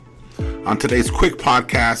On today's quick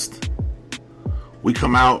podcast, we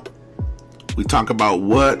come out, we talk about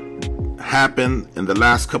what happened in the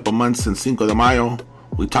last couple months since Cinco de Mayo.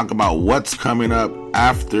 We talk about what's coming up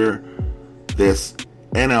after this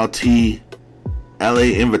NLT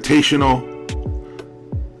LA Invitational.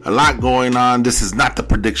 A lot going on. This is not the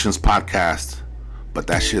predictions podcast, but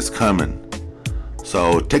that shit's coming.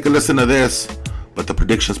 So take a listen to this, but the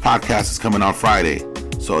predictions podcast is coming on Friday.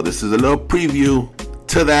 So this is a little preview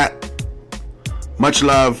to that. Much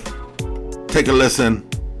love. Take a listen.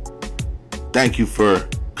 Thank you for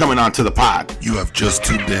coming on to the pod. You have just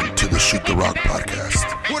tuned in to the Shoot the Rock podcast.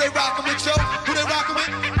 Who they rockin' with, yo? Who they rockin' with?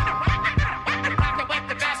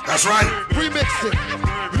 That's right. Remix it.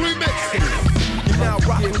 Remix it. You're now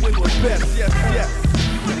rockin' with the best. Yes, yes.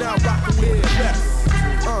 You're now rockin' with the best.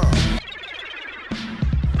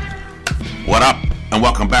 What up? And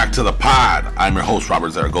welcome back to the pod. I'm your host,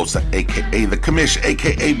 Robert Zaragoza, a.k.a. The Commish,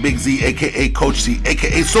 a.k.a. Big Z, a.k.a. Coach Z,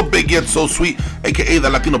 a.k.a. So Big Yet So Sweet, a.k.a. The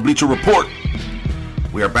Latino Bleacher Report.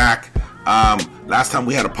 We are back. Last time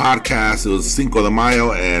we had a podcast, it was Cinco de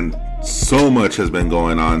Mayo, and so much has been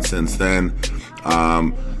going on since then.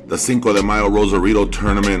 The Cinco de Mayo Rosarito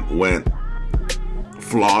tournament went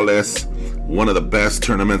flawless. One of the best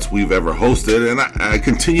tournaments we've ever hosted, and I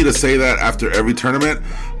continue to say that after every tournament,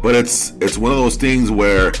 but it's one of those things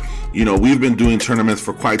where, you know, we've been doing tournaments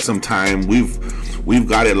for quite some time. We've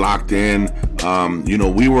got it locked in. You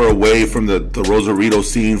know, we were away from the Rosarito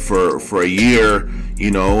scene for a year,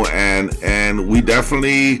 you know, and we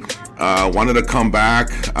definitely wanted to come back.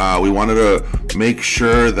 We wanted to make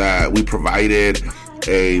sure that we provided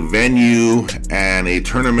a venue and a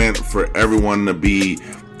tournament for everyone to be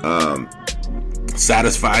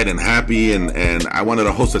satisfied and happy, and I wanted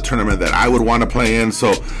to host a tournament that I would want to play in.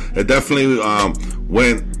 So it definitely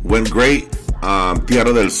went great.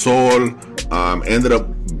 Tierra del Sol ended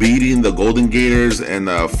up beating the Golden Gators in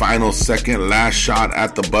the final second last shot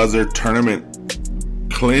at the buzzer tournament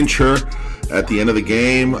clincher at the end of the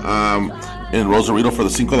game in Rosarito for the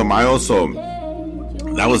Cinco de Mayo. So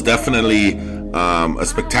that was definitely a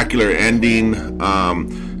spectacular ending.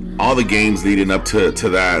 All the games leading up to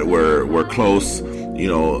that were close, you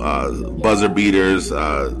know, buzzer beaters,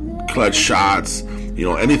 clutch shots, you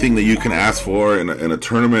know, anything that you can ask for in a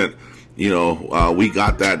tournament. You know, we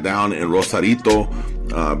got that down in Rosarito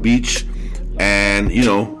Beach. And, you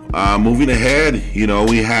know, moving ahead, you know,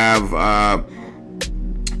 we have,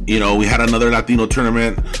 we had another Latino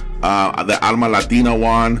tournament, the Alma Latina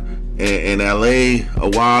won in LA a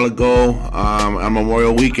while ago on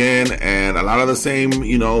Memorial Weekend, and a lot of the same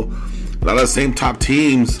top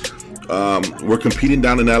teams were competing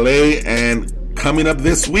down in LA. And coming up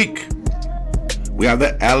this week, we have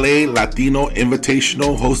the LA Latino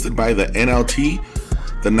Invitational hosted by the NLT,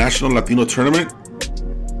 the National Latino Tournament,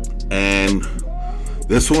 and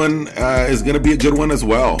this one is going to be a good one as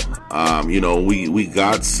well. You know, we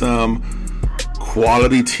got some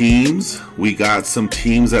quality teams. We got some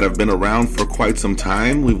teams that have been around for quite some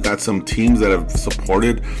time. We've got some teams that have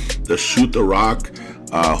supported the Shoot the Rock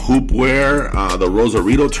hoopwear, the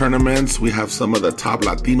Rosarito tournaments. We have some of the top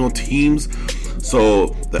Latino teams. So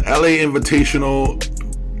the LA Invitational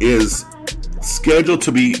is scheduled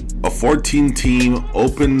to be a 14-team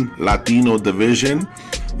open Latino division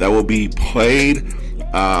that will be played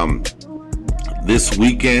this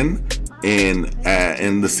weekend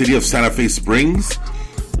in the city of Santa Fe Springs,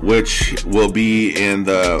 which will be in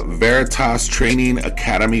the Veritas Training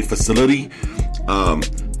Academy facility.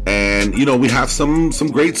 And, you know, we have some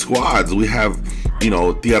great squads. We have, you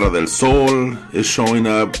know, Tierra del Sol is showing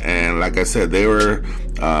up. And like I said, they were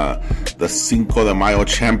the Cinco de Mayo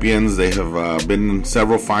champions. They have been in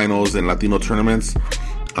several finals in Latino tournaments.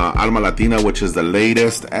 Alma Latina, which is the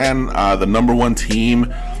latest, and the number one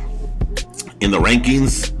team in the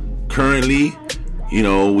rankings currently. You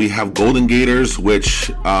know, we have Golden Gators, which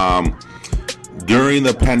during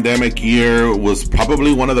the pandemic year was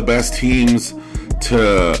probably one of the best teams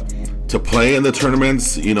to play in the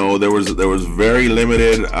tournaments. You know, there was very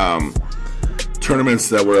limited tournaments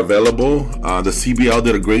that were available. The CBL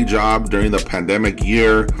did a great job during the pandemic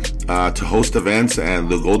year to host events, and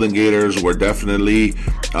the Golden Gators were definitely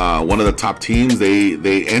one of the top teams.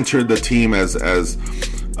 They entered the team as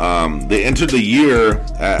they entered the year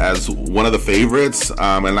as one of the favorites,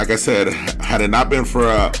 and like I said, had it not been for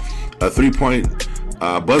a 3-point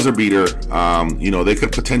buzzer beater, you know, they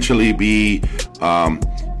could potentially be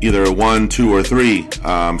either 1, 2, or 3.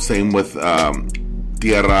 Same with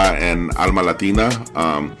Tierra and Alma Latina.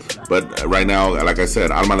 But right now, like I said,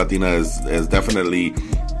 Alma Latina is definitely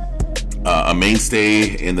a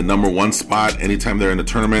mainstay in the number one spot anytime they're in the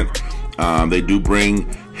tournament. They do bring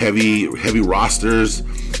heavy rosters.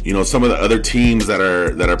 You know, some of the other teams that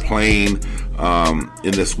are playing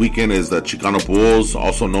in this weekend is the Chicano Bulls,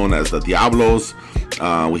 also known as the Diablos.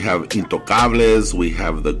 We have Intocables, we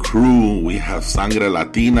have the Crew, we have Sangre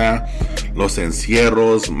Latina, Los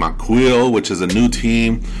Encierros, Maquil, which is a new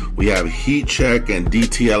team. We have Heat Check and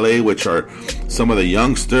DTLA, which are some of the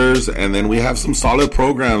youngsters. And then we have some solid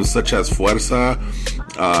programs such as Fuerza,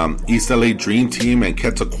 East LA Dream Team, and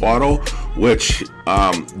Quetzalcoatl, which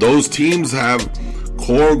those teams have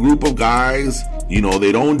core group of guys. You know,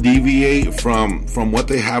 they don't deviate from what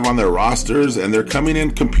they have on their rosters, and they're coming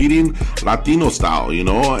in competing Latino style, you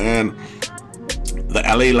know. And the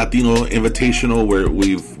LA Latino Invitational, where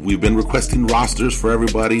we've been requesting rosters for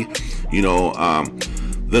everybody. You know,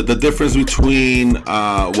 the difference between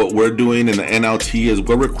what we're doing in the NLT is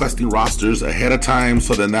we're requesting rosters ahead of time,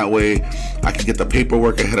 so then that way I can get the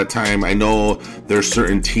paperwork ahead of time. I know there's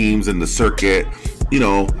certain teams in the circuit, you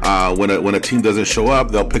know, when a team doesn't show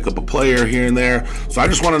up, they'll pick up a player here and there. So I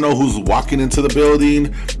just want to know who's walking into the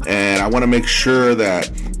building, and I want to make sure that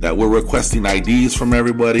we're requesting IDs from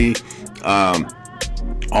everybody.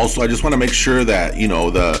 Also, I just want to make sure that, you know,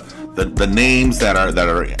 the names that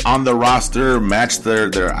are on the roster match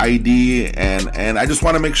their ID, and I just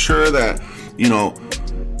want to make sure that, you know,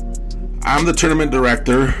 I'm the tournament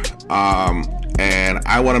director, and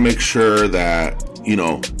I want to make sure that, you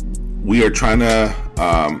know, we are trying to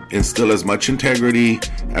instill as much integrity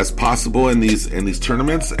as possible in these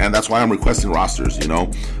tournaments, and that's why I'm requesting rosters. You know,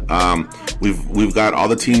 we've got all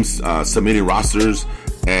the teams submitting rosters,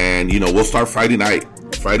 and you know, we'll start Friday night.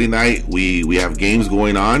 Friday night we have games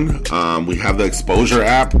going on. We have the Exposure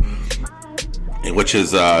app, which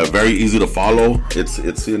is very easy to follow. It's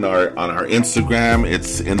on our Instagram.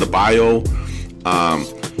 It's in the bio.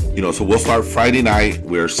 You know, so we'll start Friday night.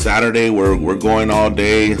 Saturday we're going all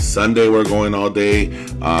day. Sunday we're going all day.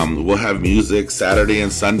 We'll have music Saturday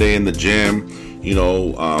and Sunday in the gym. You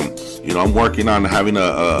know, I'm working on having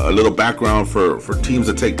a little background for teams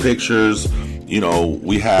to take pictures. You know,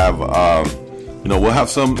 we have we'll have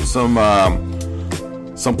some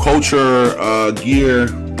culture gear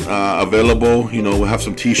available. You know, we'll have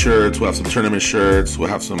some t-shirts, we'll have some tournament shirts, we'll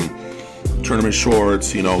have some tournament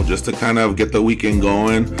shorts, you know, just to kind of get the weekend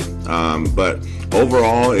going. But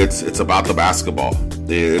overall, it's about the basketball.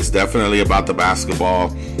 It's definitely about the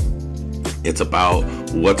basketball. It's about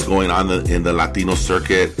what's going on in the Latino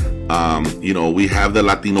circuit. You know, we have the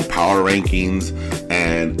Latino power rankings,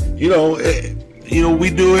 and you know, we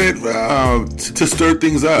do it to stir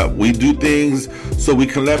things up. We do things so we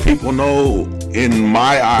can let people know, in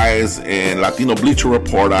my eyes and Latino Bleacher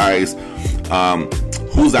Report eyes,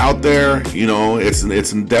 who's out there. You know, it's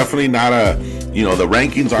definitely not you know, the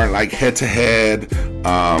rankings aren't like head to head.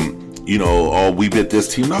 You know, oh, we beat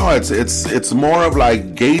this team. No, it's more of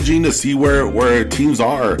like gauging to see where teams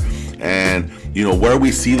are, and you know, where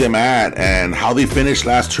we see them at, and how they finished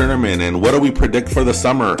last tournament, and what do we predict for the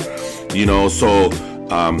summer. You know, so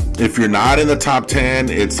if you're not in the top 10,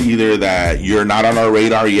 it's either that you're not on our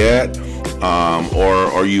radar yet,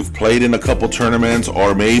 or you've played in a couple tournaments,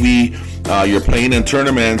 or maybe you're playing in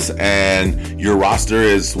tournaments and your roster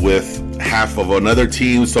is with half of another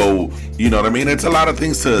team. So, you know what I mean? It's a lot of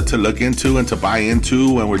things to look into and to buy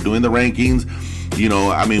into when we're doing the rankings. You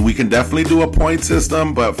know, I mean, we can definitely do a point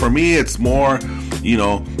system, but for me, it's more, you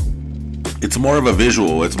know, it's more of a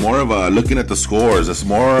visual. It's more of a looking at the scores. It's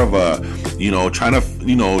more of a, you know, try to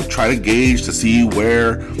gauge to see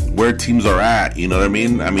where teams are at. You know what I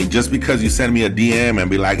mean? I mean, just because you send me a DM and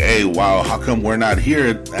be like, hey, wow, how come we're not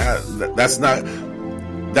here? That's not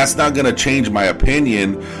going to change my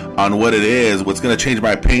opinion on what it is. What's going to change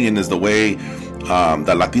my opinion is the way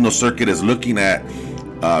the Latino circuit is looking at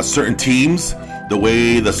certain teams, the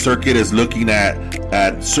way the circuit is looking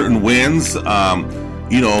at certain wins.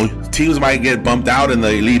 You know, teams might get bumped out in the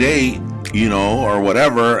Elite Eight, you know, or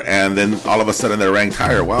whatever, and then all of a sudden they're ranked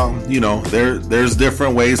higher. Well, you know, there's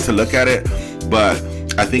different ways to look at it, but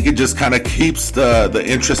I think it just kind of keeps the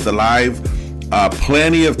interest alive.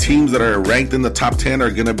 Plenty of teams that are ranked in the top 10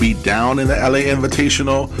 are going to be down in the LA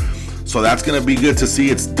Invitational, so that's going to be good to see.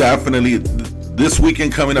 It's definitely, this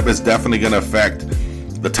weekend coming up is definitely going to affect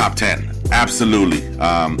the top 10. Absolutely.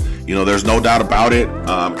 You know, there's no doubt about it.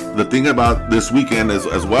 The thing about this weekend is,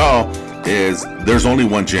 as well, is there's only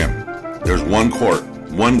one gym. There's one court,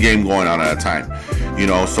 one game going on at a time. You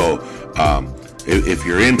know, so if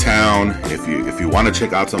you're in town, if you want to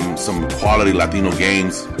check out some quality Latino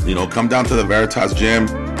games, you know, come down to the Veritas gym,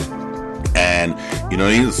 and you know,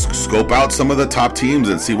 you scope out some of the top teams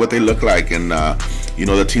and see what they look like. And you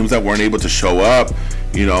know, the teams that weren't able to show up,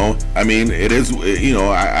 You know, I mean, it is, you know,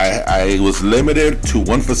 I was limited to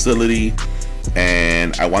one facility,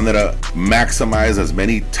 and I wanted to maximize as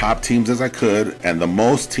many top teams as I could and the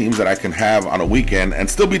most teams that I can have on a weekend and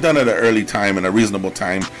still be done at an early time and a reasonable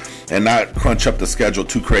time and not crunch up the schedule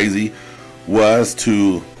too crazy, was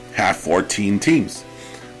to have 14 teams.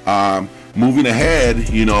 Moving ahead,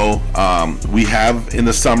 you know, we have in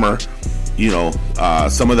the summer, you know,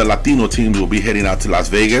 some of the Latino teams will be heading out to Las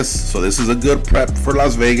Vegas. So this is a good prep for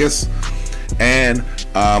Las Vegas. And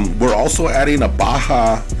we're also adding a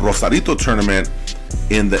Baja Rosarito tournament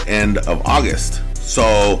in the end of August.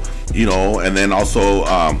 So, you know, and then also,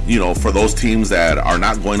 you know, for those teams that are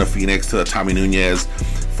not going to Phoenix to the Tommy Nunez,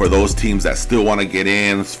 for those teams that still want to get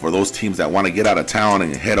in, for those teams that want to get out of town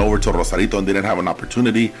and head over to Rosarito and didn't have an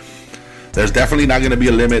opportunity, there's definitely not going to be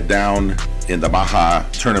a limit down in the Baja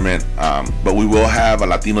tournament, but we will have a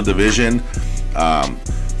Latino division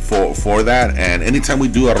for that. And anytime we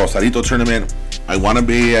do a Rosarito tournament, I want to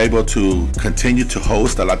be able to continue to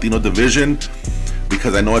host a Latino division,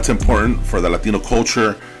 because I know it's important for the Latino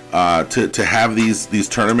culture to have these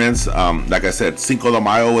tournaments. Like I said, Cinco de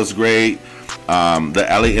Mayo was great. The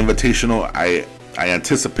LA Invitational, I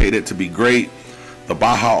anticipate it to be great. The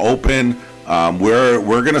Baja Open,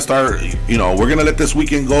 we're gonna start, you know, we're gonna let this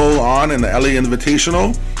weekend go on in the LA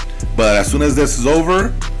Invitational, but as soon as this is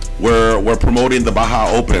over, we're promoting the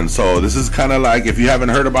Baja Open. So this is kind of like, if you haven't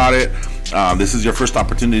heard about it, this is your first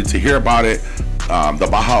opportunity to hear about it. The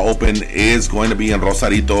Baja Open is going to be in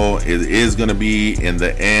Rosarito. It is going to be in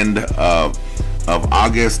the end of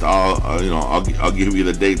August. I'll give you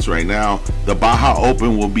the dates right now. The Baja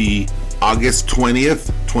Open will be August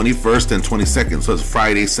 20th, 21st, and 22nd. So it's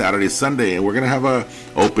Friday, Saturday, Sunday, and we're going to have a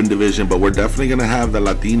open division, but we're definitely going to have the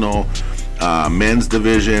Latino men's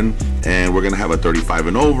division, and we're going to have a 35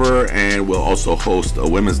 and over, and we'll also host a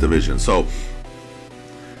women's division. So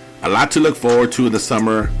a lot to look forward to in the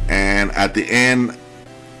summer. And at the end,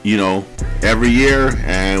 you know, every year,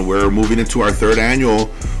 and we're moving into our third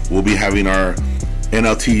annual, we'll be having our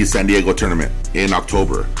NLT San Diego tournament in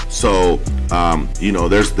October. So, you know,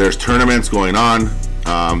 there's tournaments going on.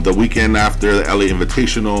 The weekend after the LA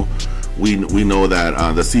Invitational, we know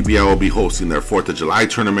that the CBL will be hosting their 4th of July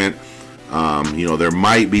tournament. You know, there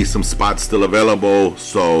might be some spots still available,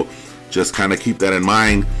 so just kind of keep that in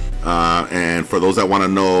mind. And for those that want to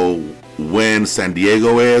know when San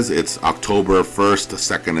Diego is, it's October 1st,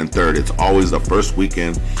 2nd, and 3rd. It's always the first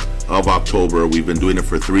weekend of October. We've been doing it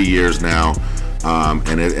for 3 years now,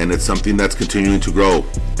 and it's something that's continuing to grow.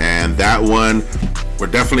 And that one, we're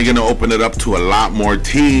definitely going to open it up to a lot more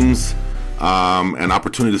teams, and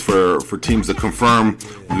opportunities for teams to confirm.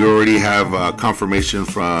 We already have confirmation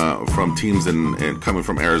from teams and coming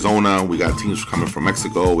from Arizona. We got teams coming from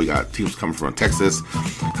Mexico. We got teams coming from Texas,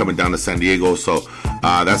 coming down to San Diego. So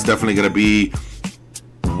that's definitely going to be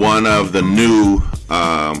one of the new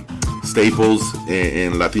staples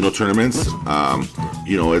in Latino tournaments.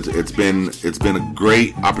 You know, it's been a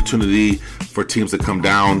great opportunity for teams to come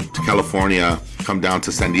down to California, come down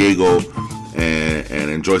to San Diego, and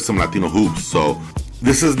enjoy some Latino hoops. So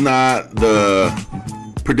this is not the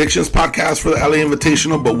predictions podcast for the LA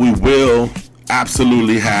Invitational, but we will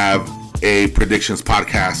absolutely have a predictions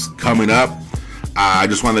podcast coming up. I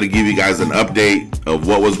just wanted to give you guys an update of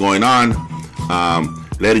what was going on,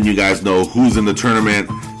 letting you guys know who's in the tournament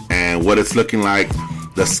and what it's looking like.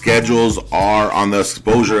 The schedules are on the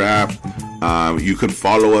Exposure app. You can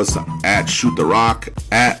follow us at Shoot the Rock,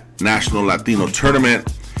 at National Latino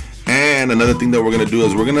Tournament. And another thing that we're going to do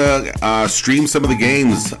is we're going to stream some of the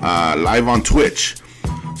games live on Twitch.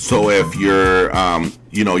 So if you're,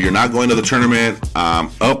 you know, you're not going to the tournament,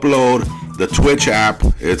 upload the Twitch app.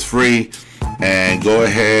 It's free. And go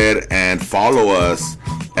ahead and follow us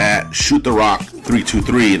at Shoot the Rock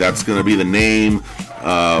 323. That's going to be the name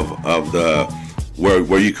of the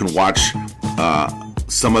where you can watch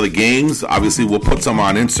some of the games. Obviously, we'll put some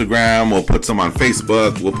on Instagram. We'll put some on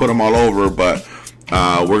Facebook. We'll put them all over. But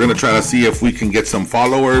we're going to try to see if we can get some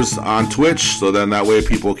followers on Twitch, so then that way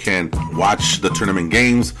people can watch the tournament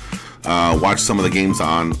games, watch some of the games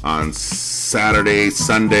on Saturday,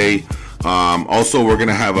 Sunday. Also, we're going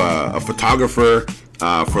to have a photographer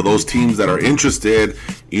for those teams that are interested.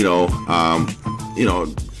 You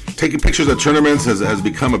know, taking pictures at tournaments has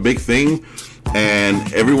become a big thing,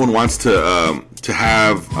 and everyone wants to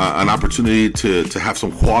have an opportunity to have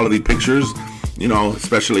some quality pictures. You know,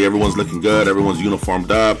 especially everyone's looking good, everyone's uniformed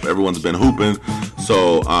up, everyone's been hooping.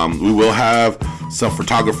 So we will have some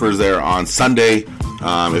photographers there on Sunday.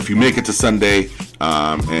 If you make it to Sunday,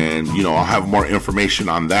 and you know, I'll have more information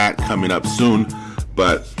on that coming up soon.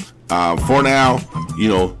 But for now, you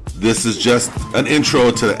know, this is just an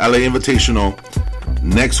intro to the LA Invitational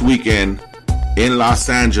next weekend in Los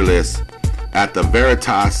Angeles at the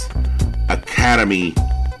Veritas Academy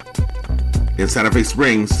in Santa Fe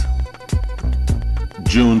Springs,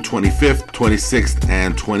 June 25th, 26th,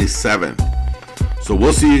 and 27th. So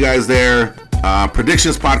we'll see you guys there.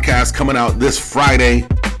 Predictions podcast coming out this Friday.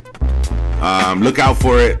 Look out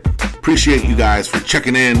for it. Appreciate you guys for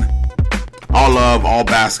checking in. All love, all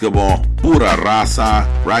basketball, pura raza,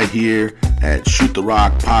 right here at Shoot the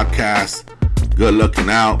Rock Podcast. Good looking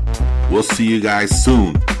out. We'll see you guys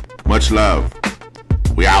soon. Much love.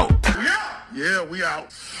 We out. Yeah, we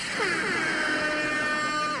out.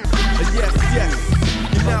 Yes,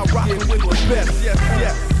 yes. You're now rocking with the best. Yes,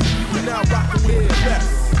 yes. You're now rocking with the best.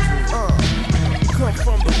 Come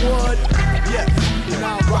from the wood. Yes. You're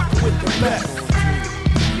now rocking with the best.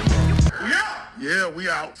 Yeah, we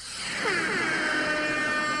out.